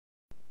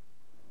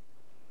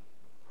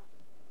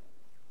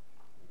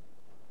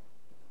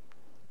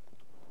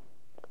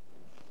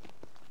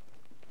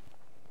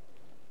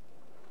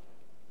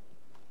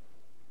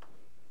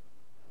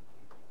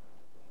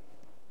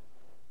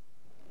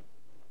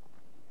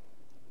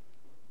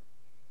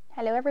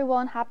Hello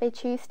everyone, happy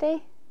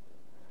Tuesday.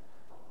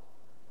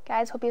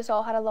 Guys, hope you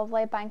all had a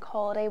lovely bank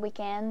holiday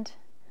weekend.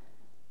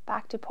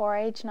 Back to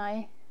porridge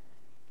now.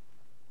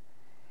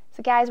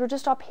 So guys, we're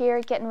just up here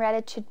getting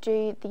ready to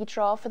do the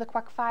draw for the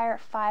quickfire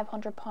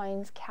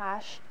 £500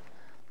 cash.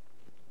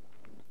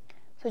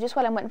 So just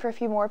while I'm waiting for a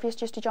few more of you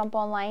just to jump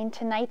online,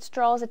 tonight's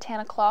draw is at 10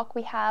 o'clock.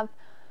 We have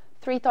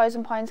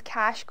 £3,000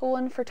 cash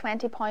going for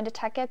 £20 a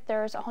ticket.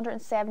 There's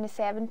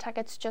 177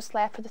 tickets just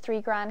left for the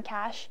 £3,000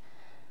 cash.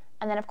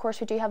 And then of course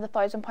we do have the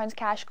 £1,000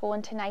 cash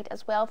going tonight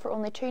as well for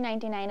only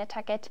 £2.99 a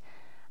ticket,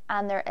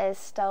 and there is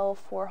still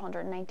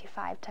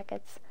 495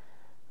 tickets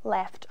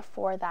left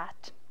for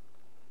that.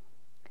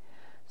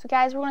 So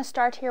guys, we're going to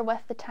start here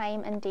with the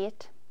time and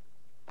date.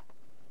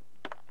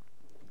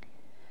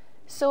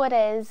 So it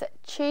is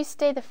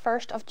Tuesday the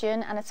 1st of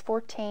June and it's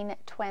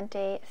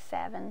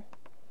 14:27.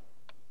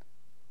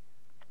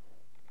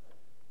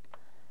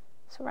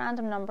 So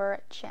random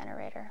number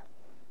generator.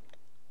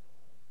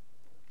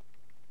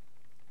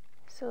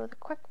 So the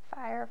quick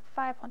fire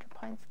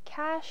 £500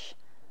 cash.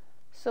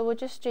 So we'll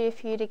just do a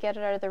few to get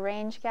it out of the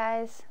range,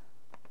 guys.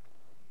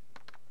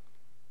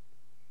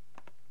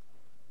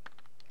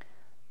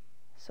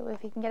 So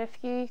if you can get a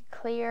few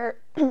clear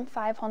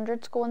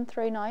 500s going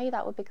through now,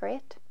 that would be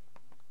great.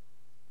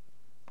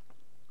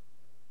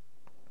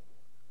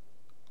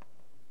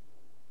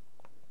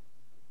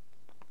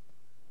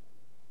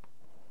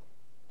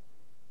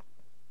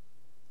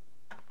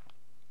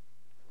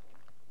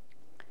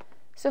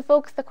 So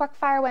folks, the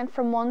quickfire went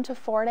from 1 to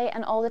 40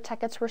 and all the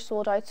tickets were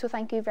sold out, so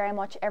thank you very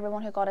much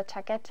everyone who got a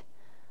ticket.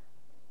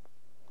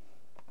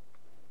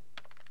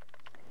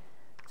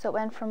 So it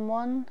went from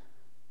 1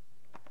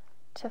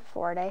 to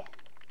 40.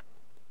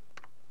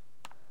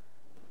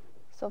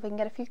 So if we can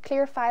get a few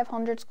clear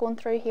 500s going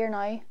through here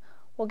now,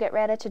 we'll get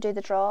ready to do the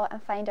draw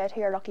and find out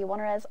who your lucky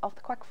winner is of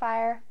the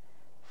quickfire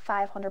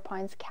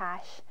 £500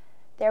 cash.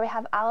 There we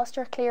have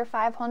Alistair, clear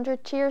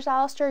 500. Cheers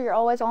Alistair, you're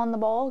always on the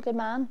ball, good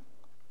man.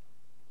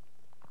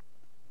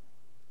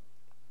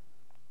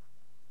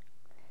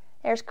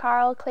 There's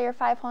Carl, clear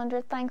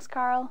 500. Thanks,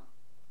 Carl.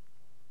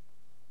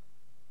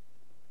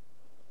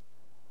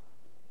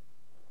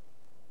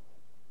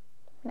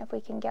 And if we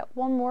can get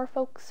one more,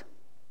 folks.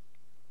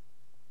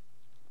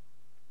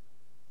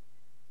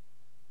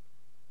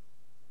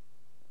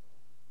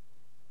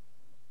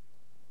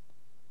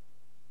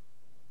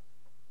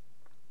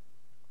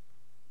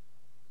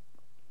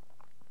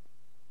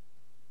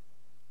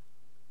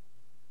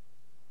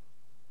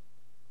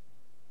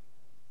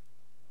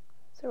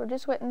 So we're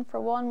just waiting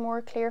for one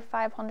more clear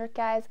 500,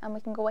 guys, and we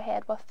can go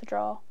ahead with the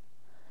draw.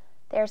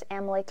 There's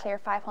Emily, clear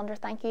 500.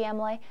 Thank you,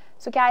 Emily.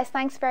 So guys,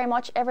 thanks very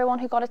much everyone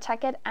who got a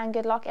ticket, and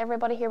good luck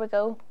everybody. Here we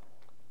go.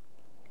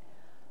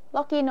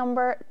 Lucky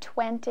number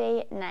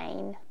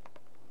 29.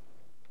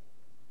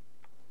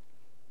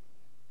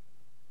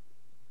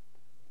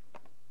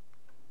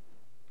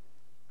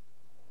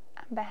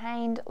 And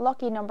behind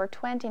lucky number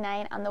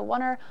 29 and the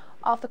winner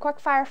of the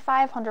quickfire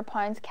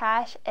 £500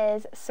 cash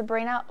is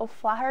Sabrina of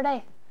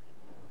Flaherty.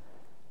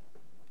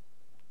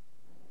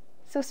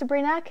 So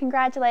Sabrina,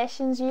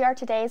 congratulations, you are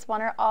today's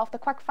winner of the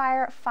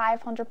quickfire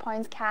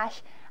 £500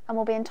 cash, and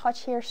we'll be in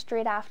touch here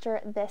straight after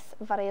this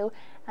video.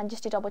 And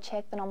just to double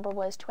check, the number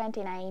was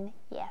 29,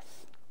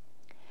 yes.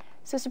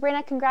 So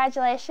Sabrina,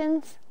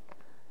 congratulations.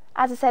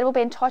 As I said, we'll be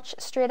in touch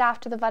straight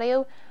after the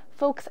video.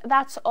 Folks,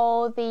 that's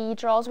all the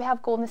draws we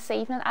have going this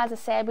evening. As I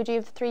said, we do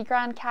have the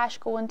 £3,000 cash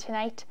going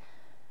tonight,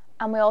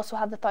 and we also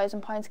have the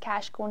 £1,000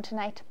 cash going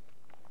tonight.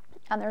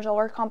 And there's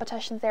other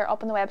competitions there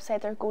up on the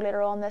website that go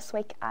later on this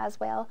week as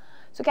well.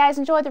 So guys,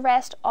 enjoy the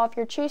rest of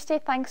your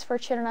Tuesday. Thanks for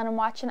tuning in and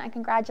watching, and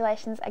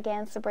congratulations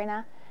again,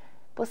 Sabrina.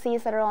 We'll see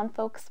you later on,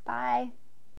 folks. Bye.